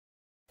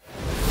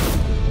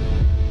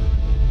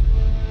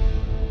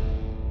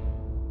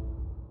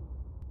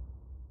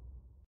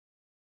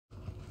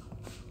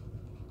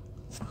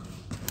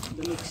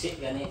Mix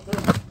it ganito.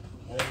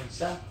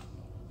 Isa.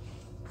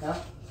 No?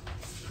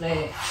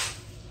 Play.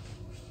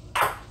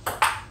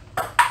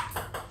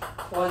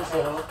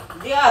 1-0.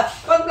 Di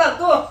pag-vlog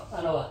ko.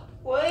 Ano ba?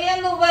 Uy,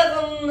 ano ba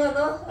kung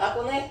ano?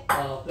 Ako na eh.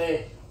 Oh,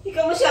 play.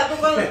 Ikaw masyado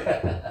kang...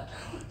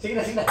 Sige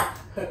na, sige na.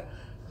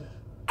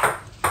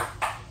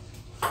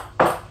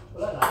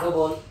 Wala na.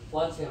 Double.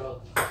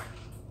 1-0.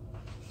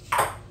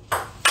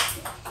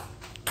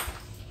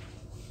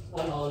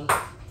 1-all.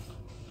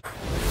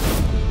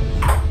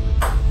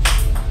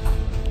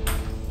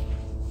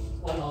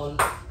 1-all.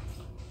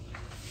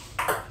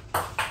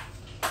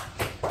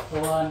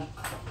 1.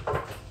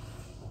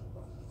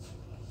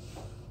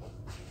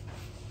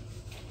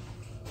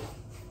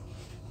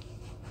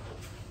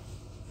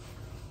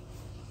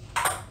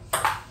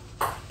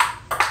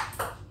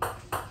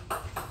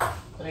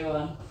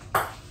 One.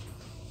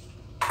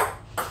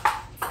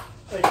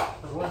 Wait,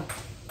 one.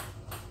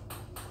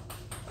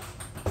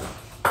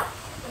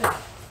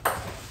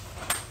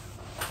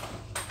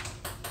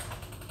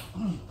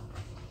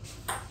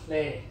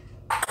 Play.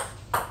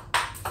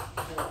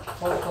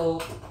 Barko.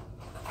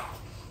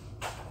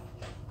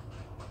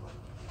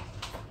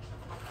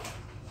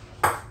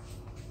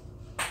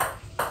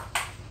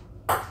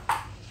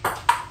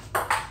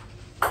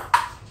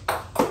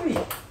 Uy.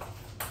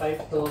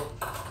 5-2.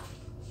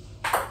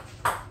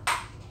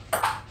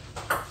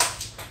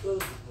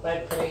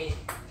 5-3.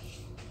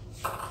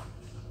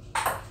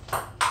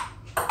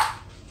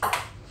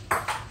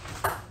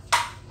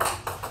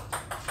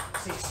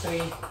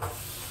 6-3.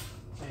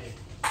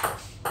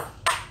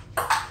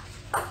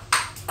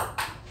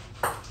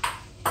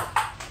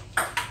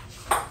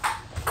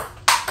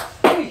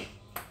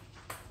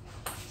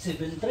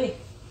 7-3.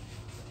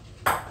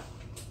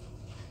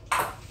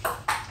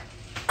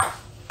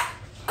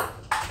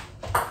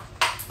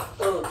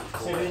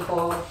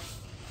 7-4.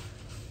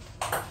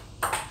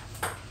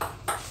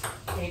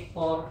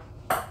 8-4.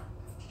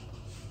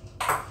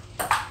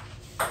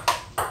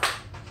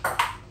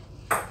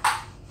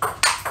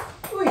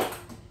 Uy!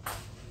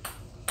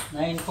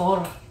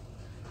 9-4.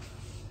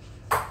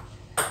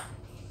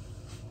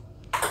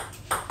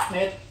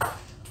 Net.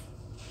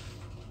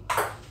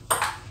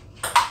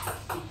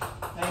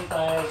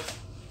 9-5.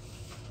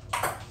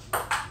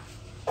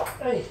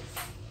 Ay!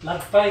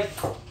 Lag 5.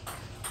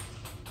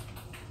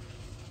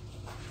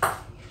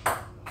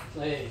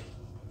 Ay.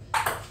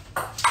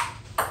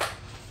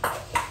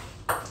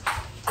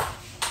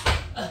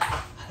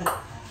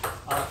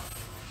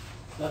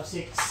 Love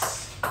 6.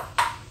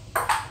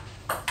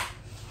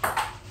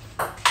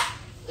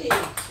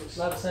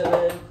 Love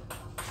 7.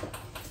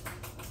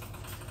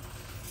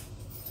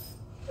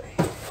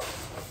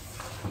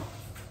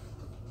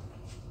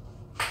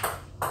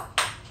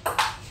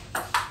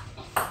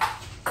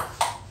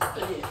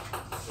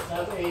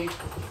 Love 8.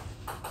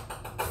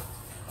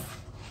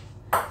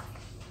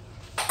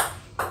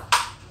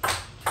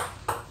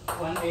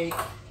 One 8.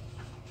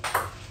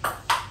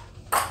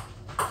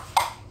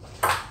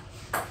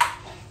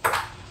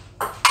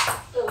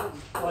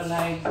 One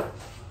 9.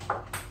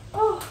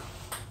 Oh.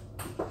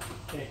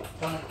 Okay,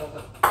 come on.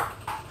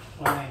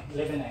 1 9.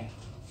 11 9.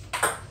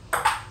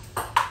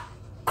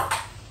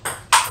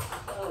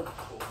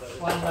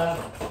 One love.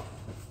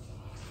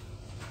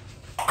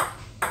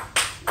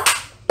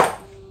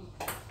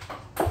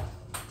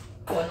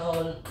 One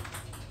all.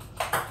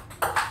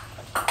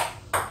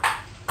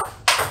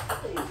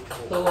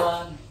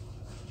 2-1.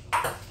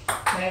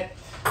 Net.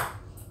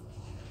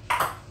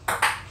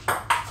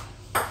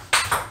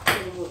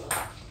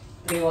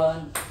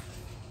 3-1.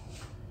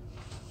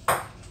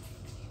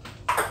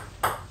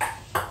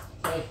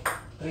 Okay,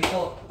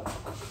 3-2.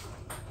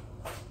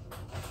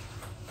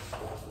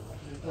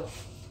 3-2.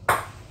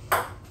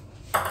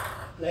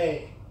 Play.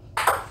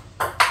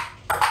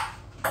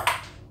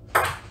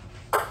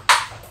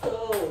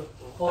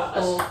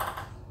 4-2.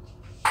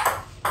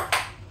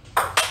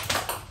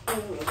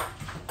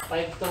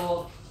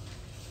 5-2.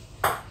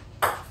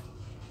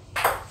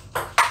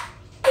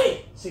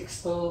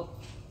 6-2.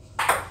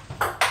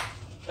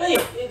 Ay,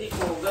 hindi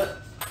ko ga.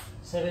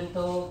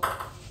 7-2.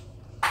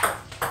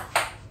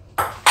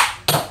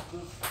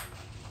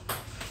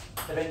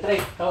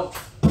 7-3. Go.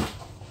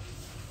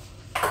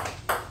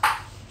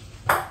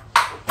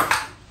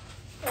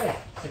 Eh,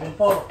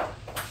 7-4.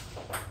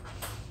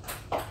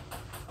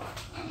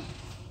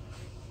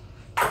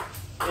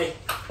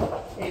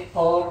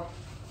 8-4.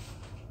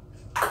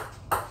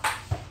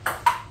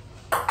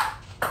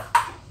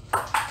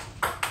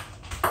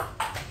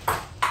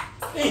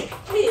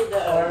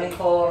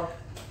 4-4.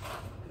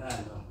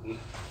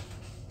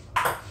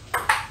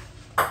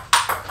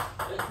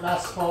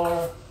 Last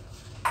 4.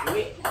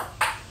 Wait.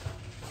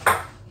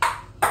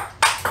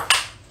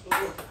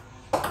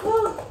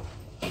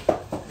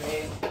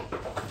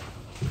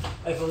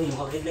 Ay, kung yung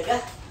maganda ka.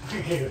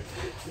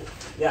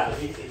 Yeah,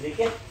 hindi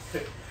ka.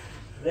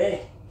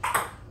 Ready.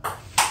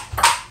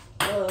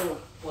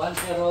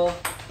 1-0.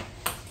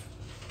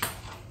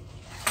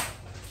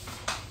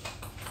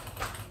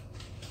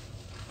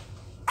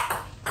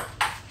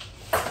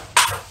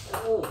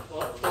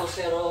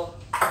 2-0.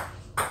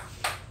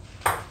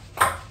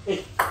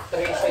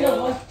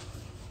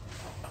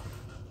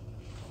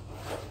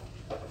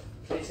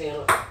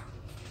 0.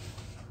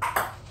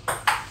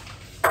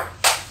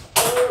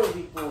 Oh,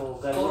 di po.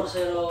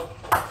 4-0.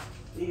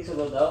 Di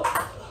sunod daw.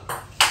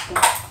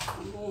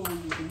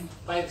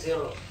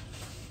 5-0.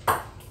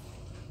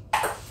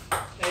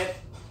 8.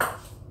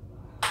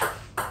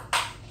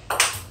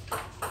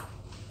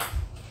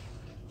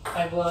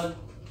 5-1.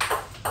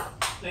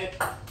 8.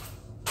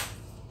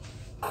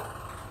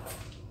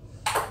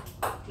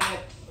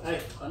 Ay,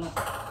 ano?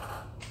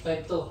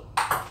 5-2.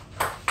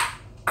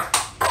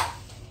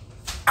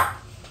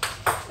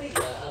 Ay,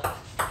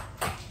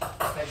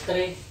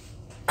 5-3.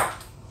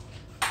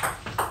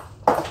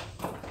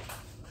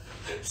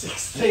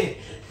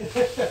 6-3.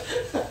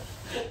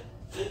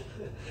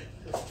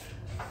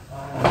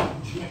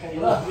 Hindi na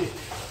kayo.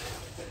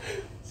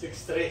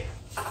 6-3.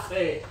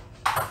 Okay.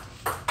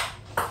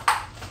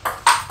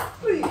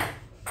 Uy!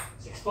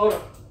 6-4.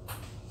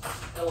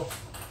 Ito.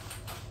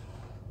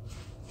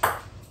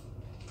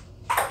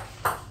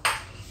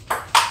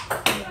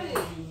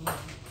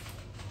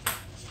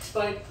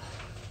 6-5.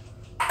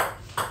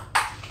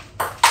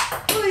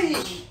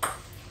 Uy!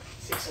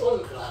 6-all.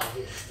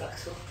 Grabe.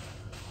 Takso.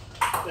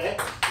 Net.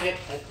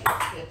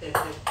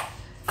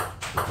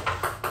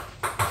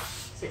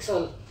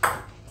 6-all.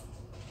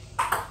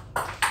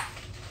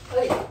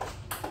 Ay!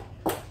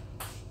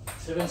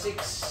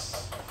 7-6.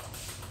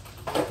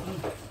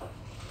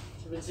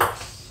 7-6.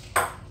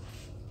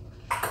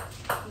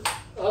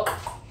 Up.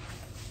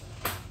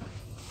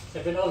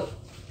 7-all.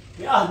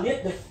 Net.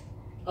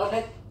 Oh,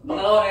 net.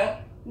 Pangalawa na yun?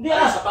 Hindi Ay,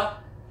 ah. isa pa.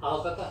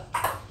 Ako pa.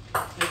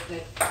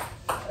 Net.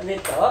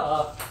 Net to?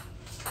 Oo.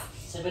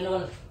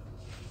 7-all.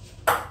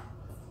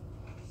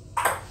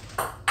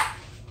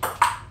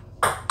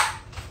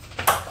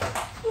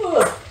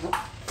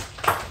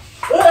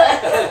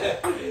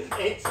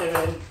 Eight,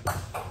 7.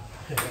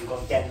 Yung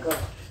kongtiyan ko.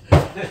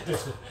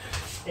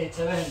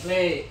 8-7,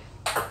 play.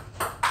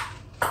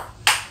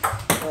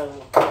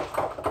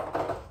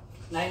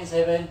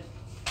 9-7.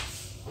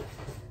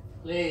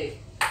 Play.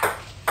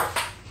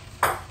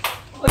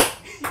 Uy!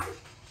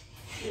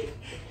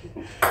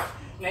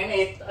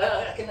 9-8.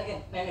 Akin.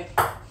 9-8.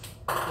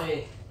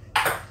 Play.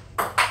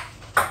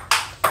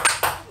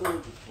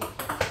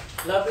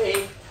 Love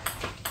 8.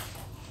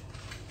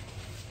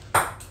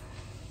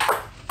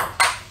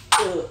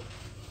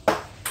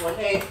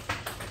 1-8.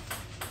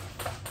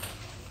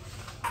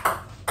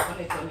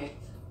 1-8.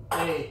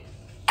 Play.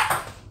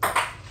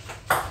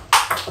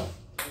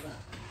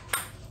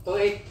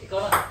 2-8. Ikaw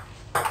na.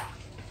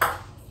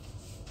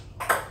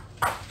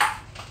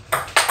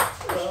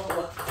 Ano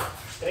ba?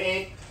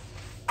 3-8.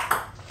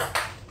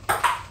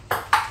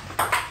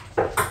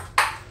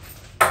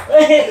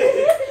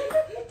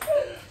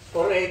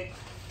 4-8.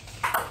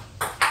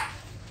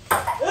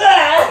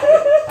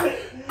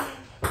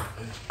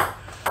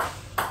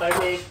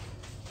 5-8.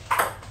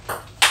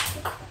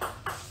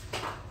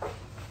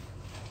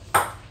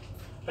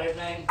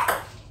 5-9.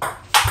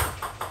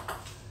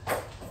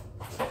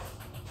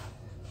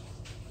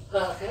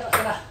 Okay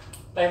na.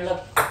 5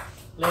 love.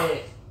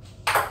 Play.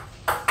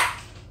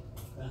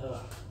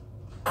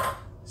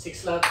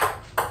 6 love.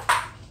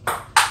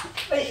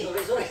 Ay,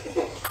 sorry.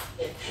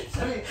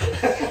 Sorry.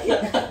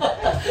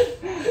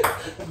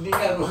 Hindi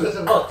nga gulo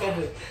sa bakit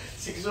eh.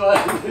 6-1.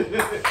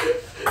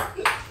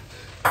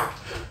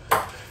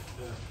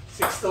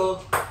 6-2.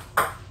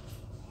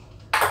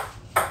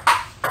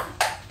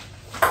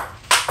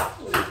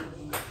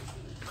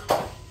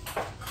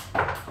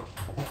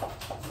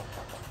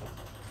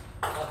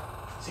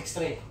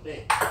 6-3.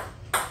 Play.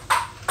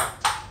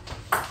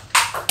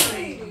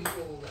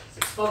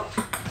 6-4.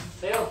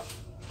 Sayo.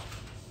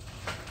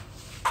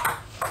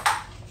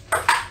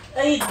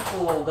 Ay, di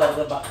po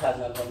gagabaksan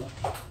na ko.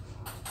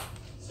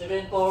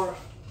 7-4.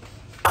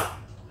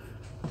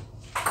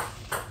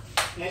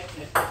 Net.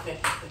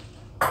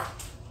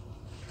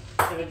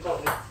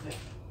 7-4. Net.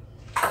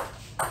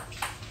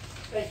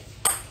 Ay,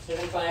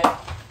 7-5.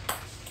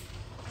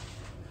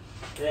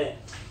 Okay.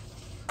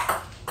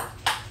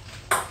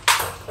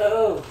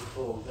 Oh,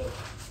 go.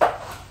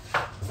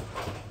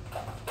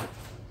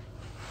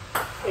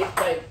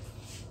 8-5.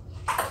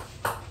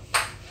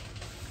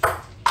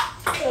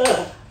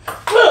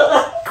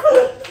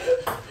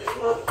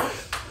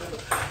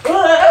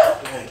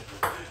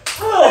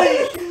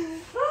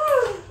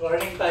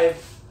 Warning 5.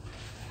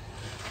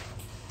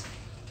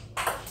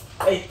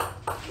 Ay,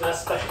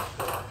 Last 5.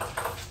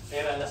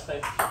 Pera, last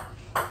 5.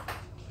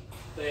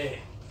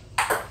 Okay.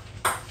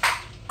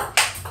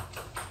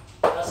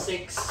 Last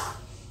 6.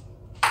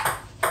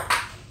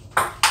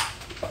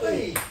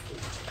 Ay.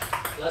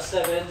 Last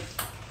 7.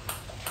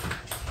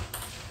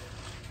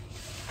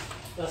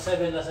 Last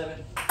 7.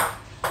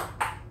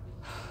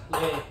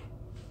 Okay.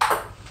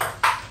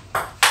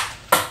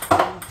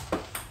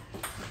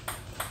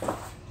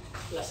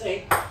 Last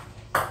 8.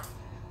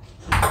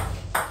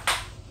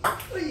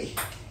 Uy.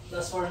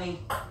 Last warning.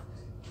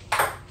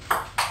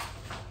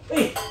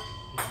 ay.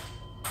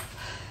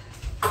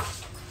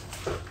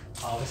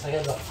 Okay, saya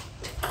ba?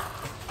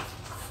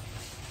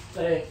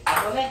 Hey,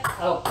 ako na.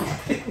 Oh.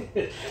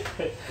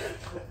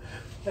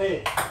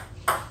 Hey.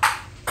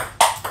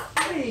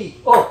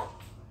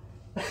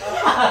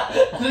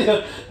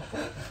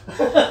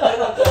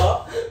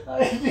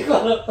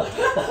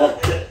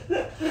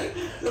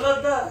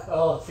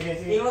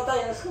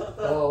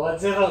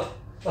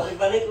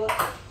 balik ko.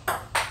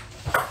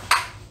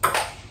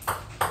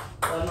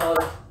 1-all.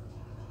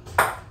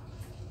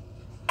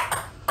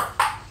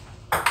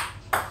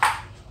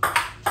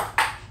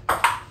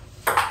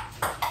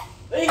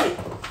 Ay!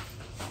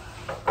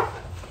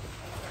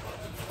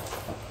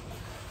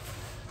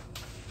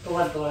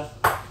 2-1.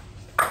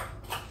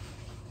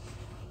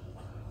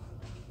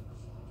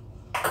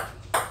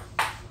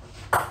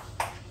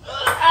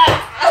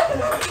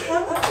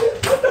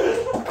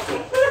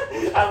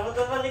 Ako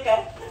to balik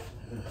ah.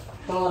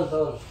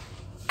 Tol.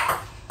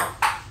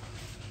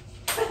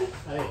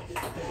 Ay,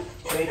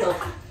 trito.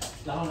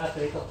 Lakong na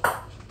trito.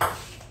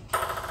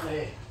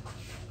 Ay.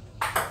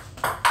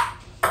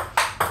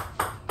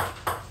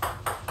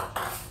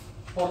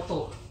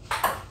 4-2.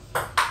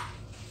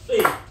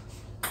 Ay!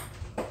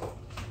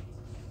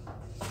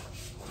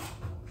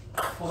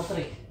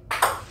 4-3.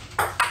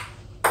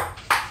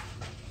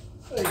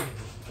 Ay.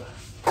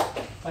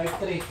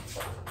 5-3.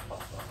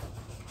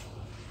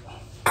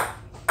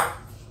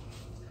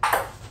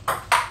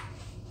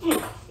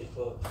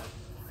 Ito.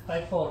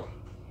 5-4.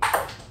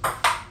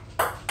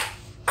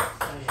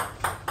 Ay.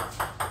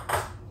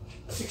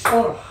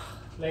 6-4.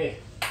 Play.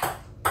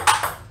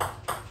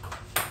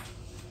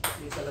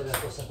 Hindi talaga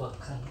ako sa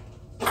backhand.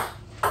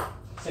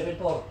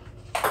 7-4.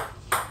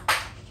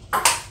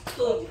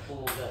 Ito.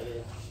 Puga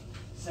yan.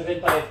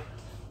 7-5.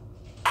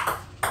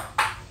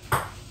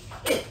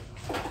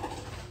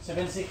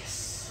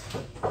 7-6.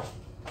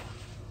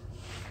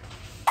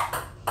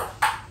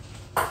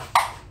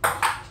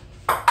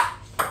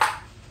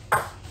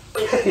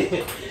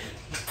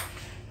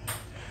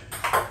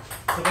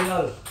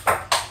 Seven-all.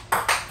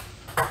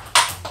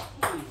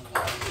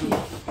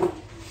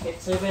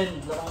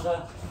 8-7. Larangga.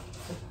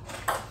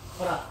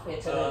 Ora,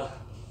 8-7.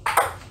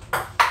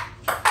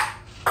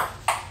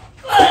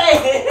 Ay!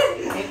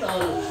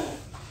 8-all.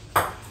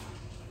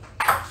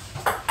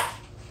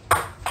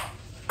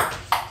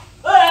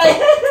 Ay!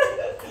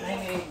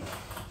 9-8.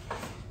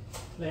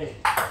 Play.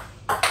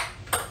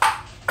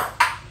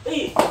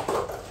 Ay!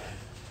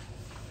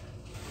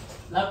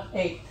 Love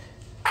 8.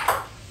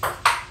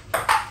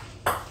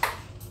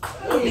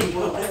 Ay!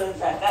 Puga ng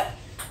saka.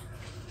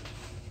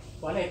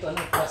 1-8.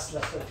 Last.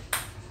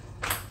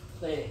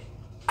 Play.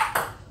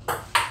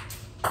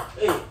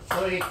 Ay!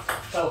 4-8.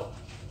 Go.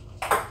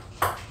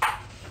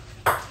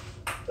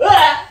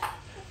 Ah!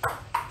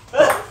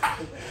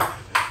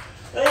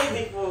 Ay,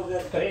 di puga.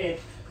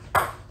 3-8.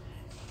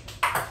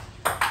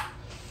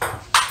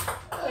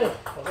 Ay,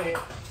 okay.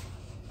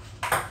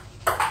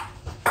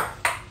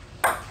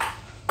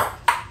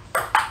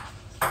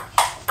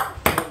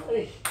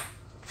 Ay.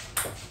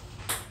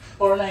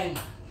 4-9.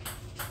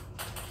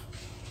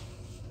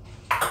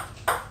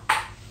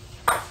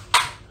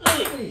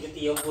 Ay! Yung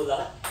tiyo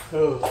pula.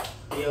 Oh.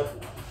 Tiyo.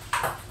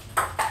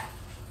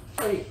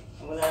 Ay.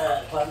 Ang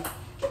mga kwan,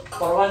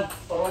 4-1.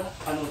 4-1.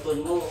 panuton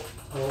mo.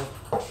 Oh.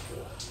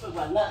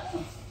 Pagmana.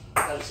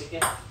 Kalsik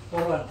yan.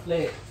 4-1.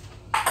 Play.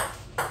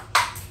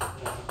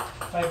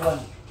 5-1.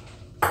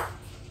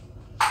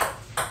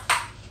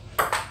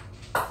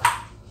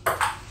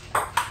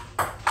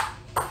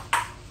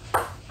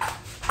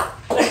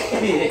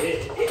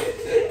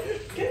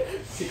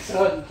 Six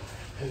one.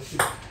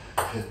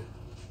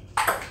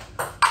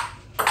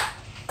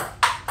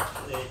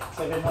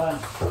 7-1.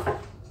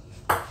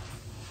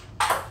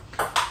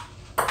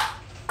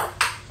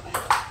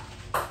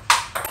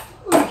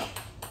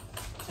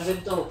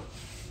 7-2.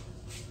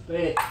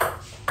 Wait.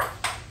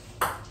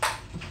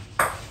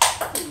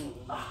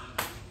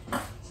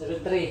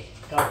 7-3.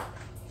 Go.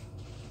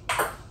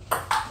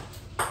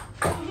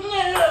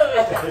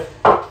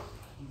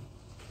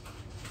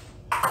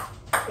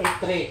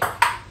 8-3.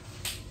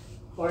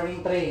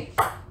 4-3.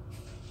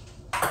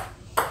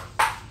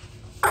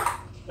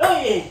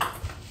 Ay!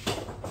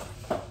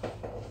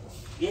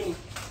 Game.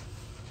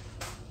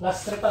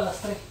 Last 3 pa,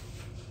 last 3.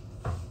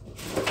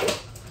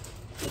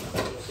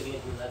 Sige,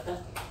 bulatan.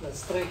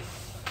 Last 3.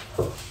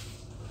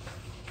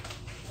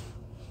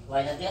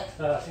 Why not yan?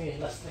 Sige,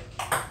 last 3.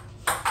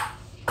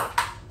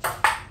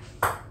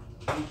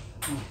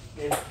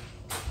 Game.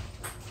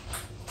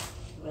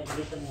 May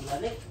dito mo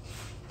balik.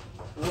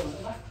 Tulog na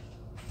ba?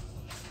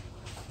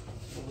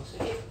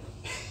 Sige.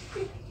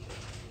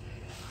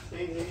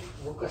 Sige,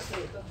 bukas na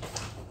ito.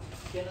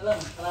 Yan na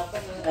lang,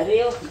 harapan na.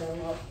 Ariyo.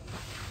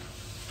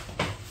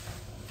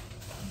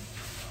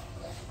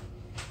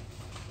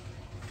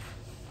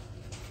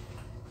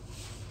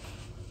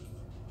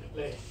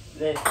 Play.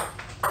 Play.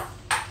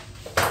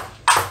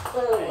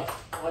 Okay,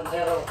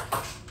 1-0.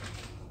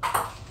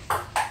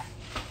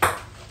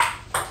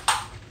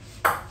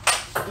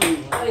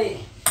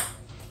 Ay!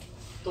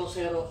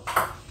 2-0.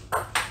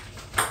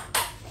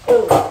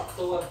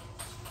 2-1.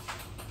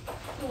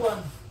 2-1.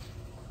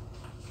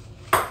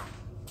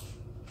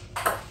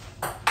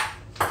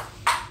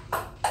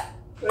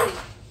 Ay!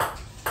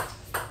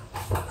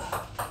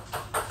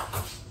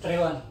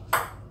 3-1.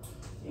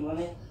 Yung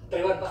mga yan.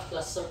 3-1 pa,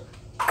 last serve.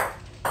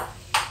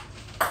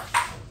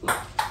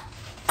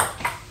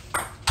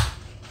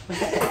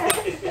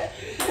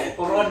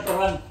 For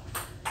one.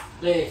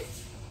 Play.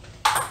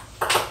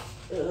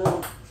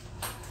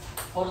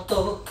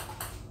 4-2.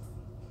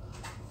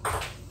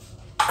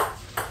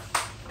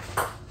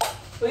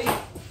 Uy!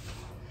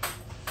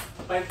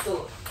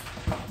 5-2.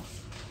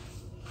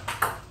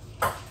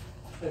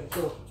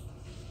 5-2.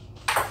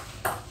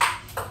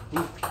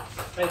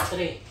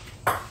 5-3.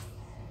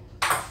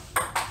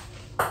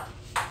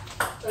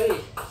 Uy!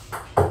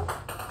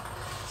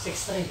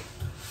 6-3.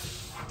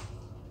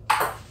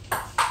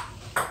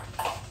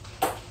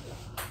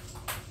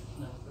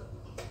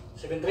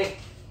 7-3.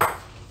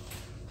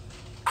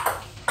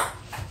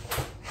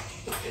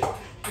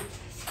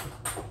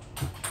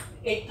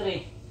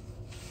 8-3.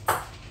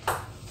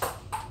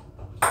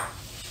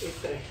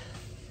 8-3.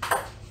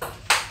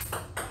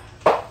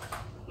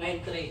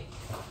 9-3.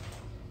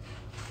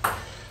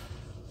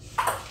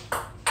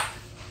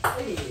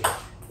 Ay,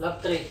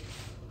 love 3.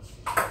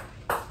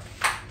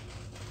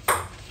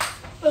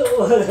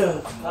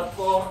 Love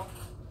 4.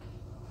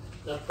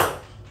 Love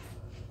 4.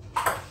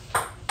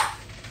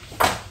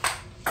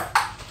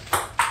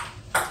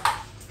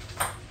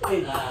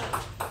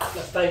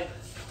 Last 5.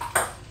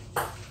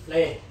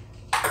 Play.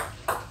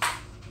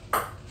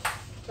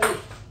 Ay,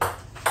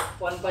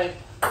 1-5.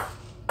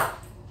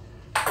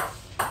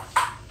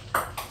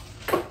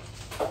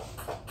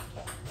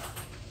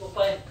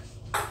 2-5.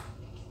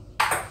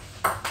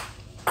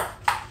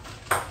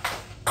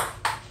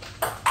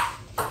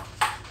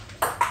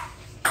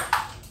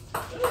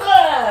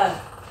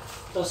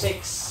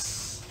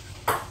 2-6.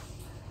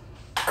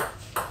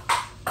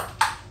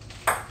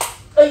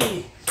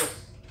 Ay!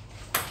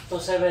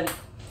 2-7.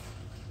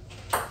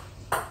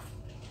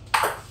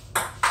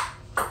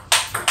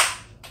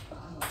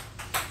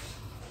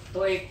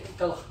 2-8.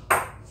 Ikaw.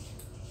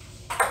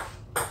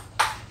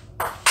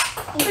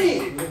 Uy!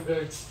 Good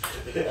birds.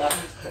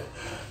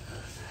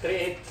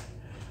 3-8.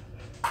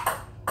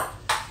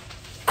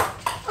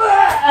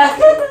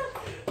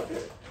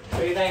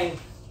 3-9.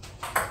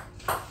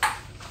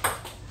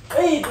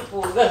 Ay, di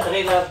po.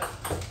 3-love.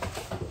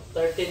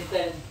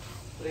 13-10.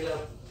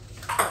 3-love.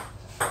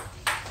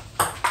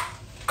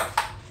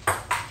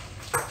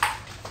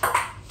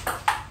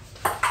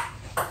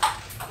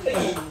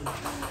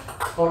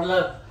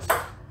 4-love.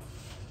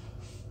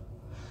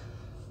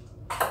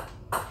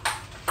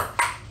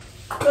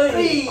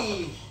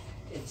 Ay!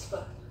 It's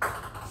pa.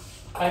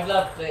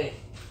 5-love. Play.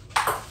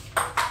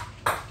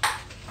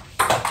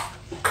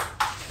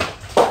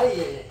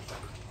 Ay!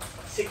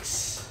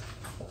 6.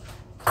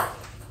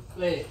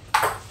 Play.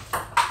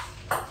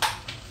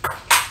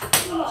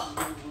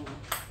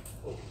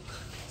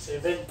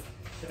 7.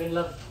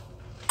 7-love.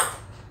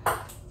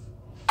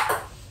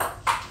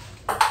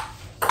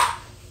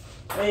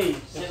 Hey,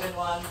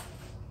 7-1.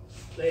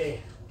 Play.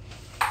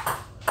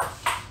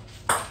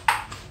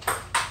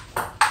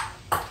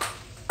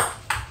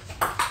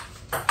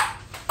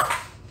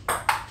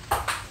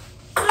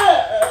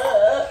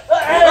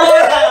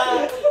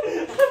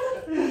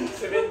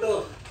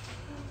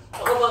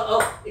 Ako ba?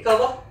 Oh, ikaw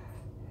ba?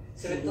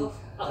 7-2.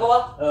 Ako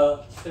ba?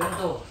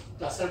 7-2.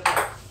 Cluster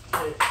pa.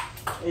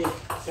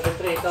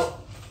 7-3. Ikaw.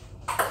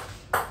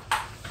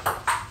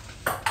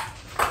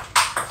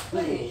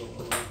 Ay.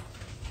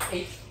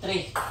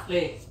 8-3.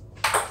 Play.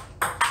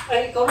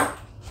 Ay, ikaw na.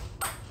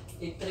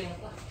 8-3 na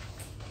pa.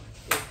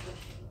 8-3.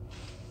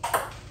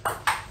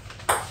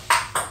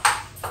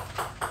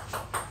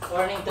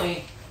 Warning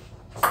 3.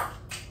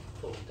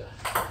 Puta.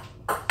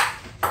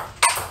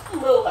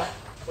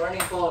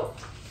 Warning 4.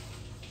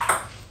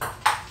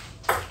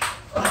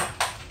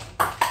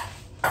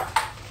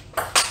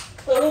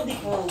 Pero di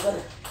ko ba?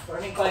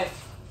 Warning 5.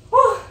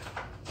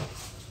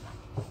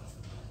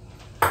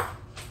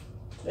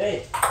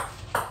 Hey!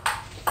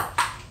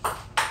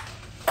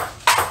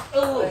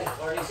 Oh!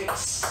 Warning 6.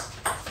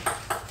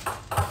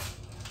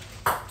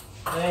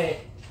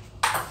 Hey!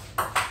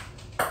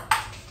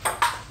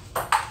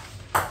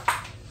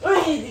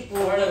 Uy! Di ko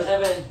ba? Warning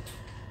 7.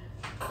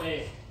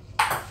 Hey!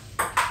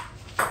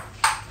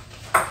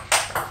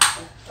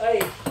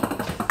 Ay!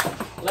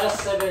 Last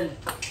 7.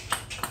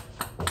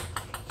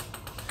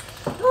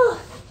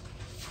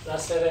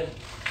 Last 7.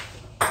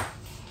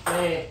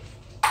 Hey!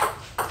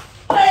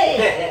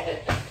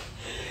 Ay!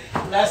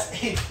 Last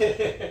 8.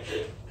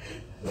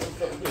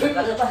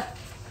 Ano ba?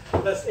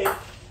 Last 8.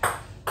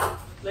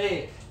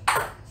 Play.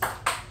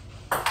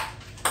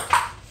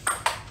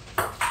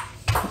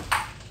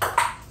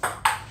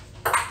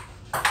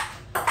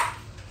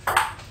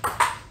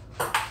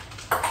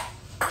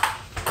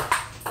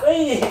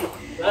 Ay!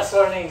 Last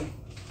warning.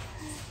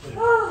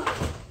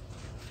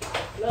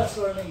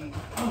 Last warning.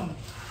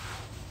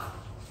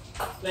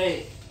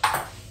 Play.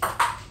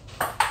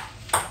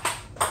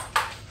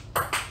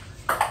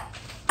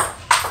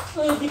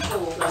 Ay, di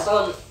ko. Last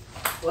all.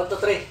 1 to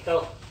 3.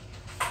 Go.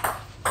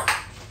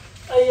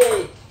 Ay,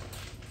 ay.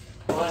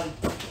 1.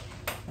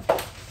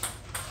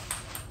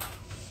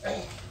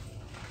 Ay!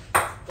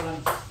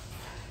 1.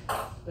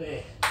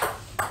 Play.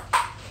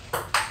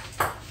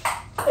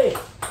 Ay.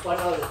 1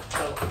 all.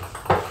 Go.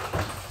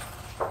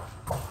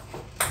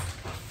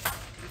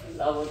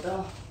 Labo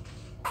to.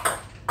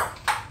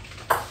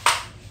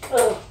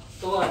 Oh.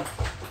 2-1.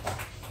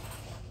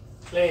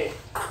 Play.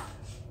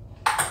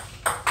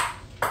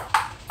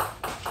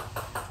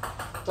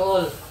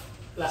 Tol.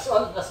 Last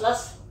on,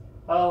 last.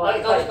 Oh,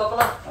 Ay, ikaw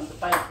pala. 1 to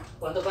 5.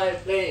 1 to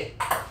 5, play.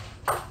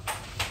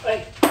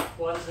 Ay,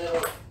 1-0.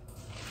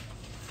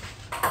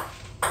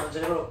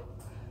 1-0.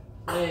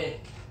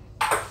 Play.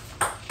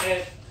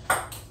 Hit.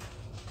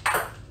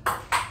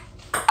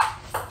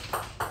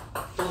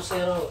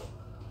 2-0.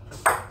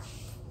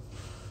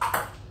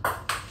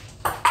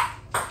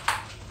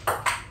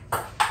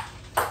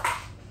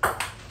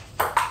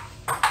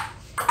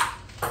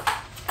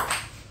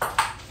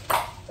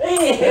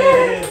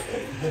 Eh!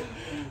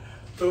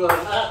 Tuan.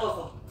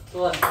 Ako.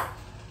 Tuan.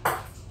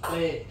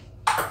 Play.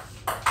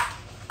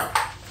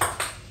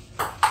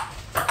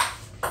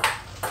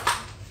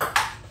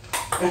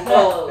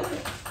 Oh.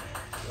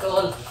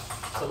 Tuan.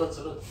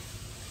 Sulod.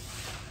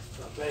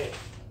 Play.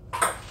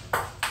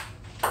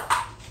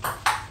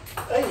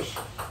 Ay.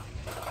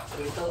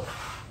 Dito.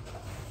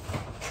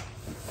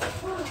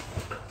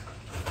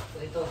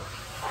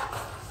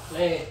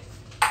 Play.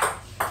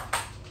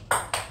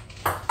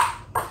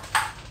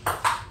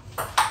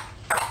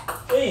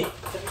 Eh!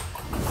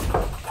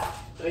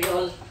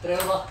 3-all.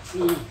 3-all ba?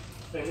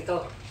 Play dito.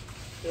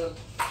 Yun.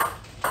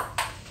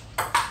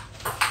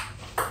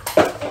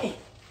 Eh!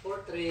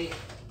 4-3.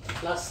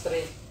 Plus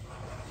 3.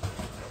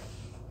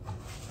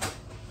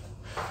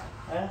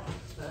 Ha?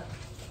 Ha?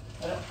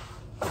 Ha?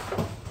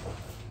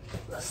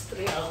 Plus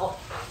 3 ako.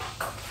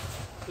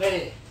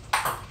 Play.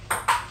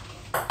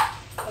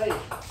 Ay.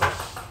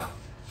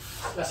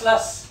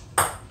 Last.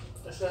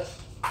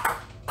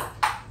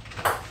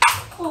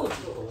 Oh,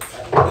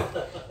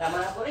 tama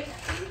na po rin.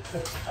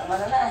 Tama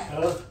na na.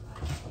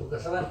 Huwag ka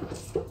saman.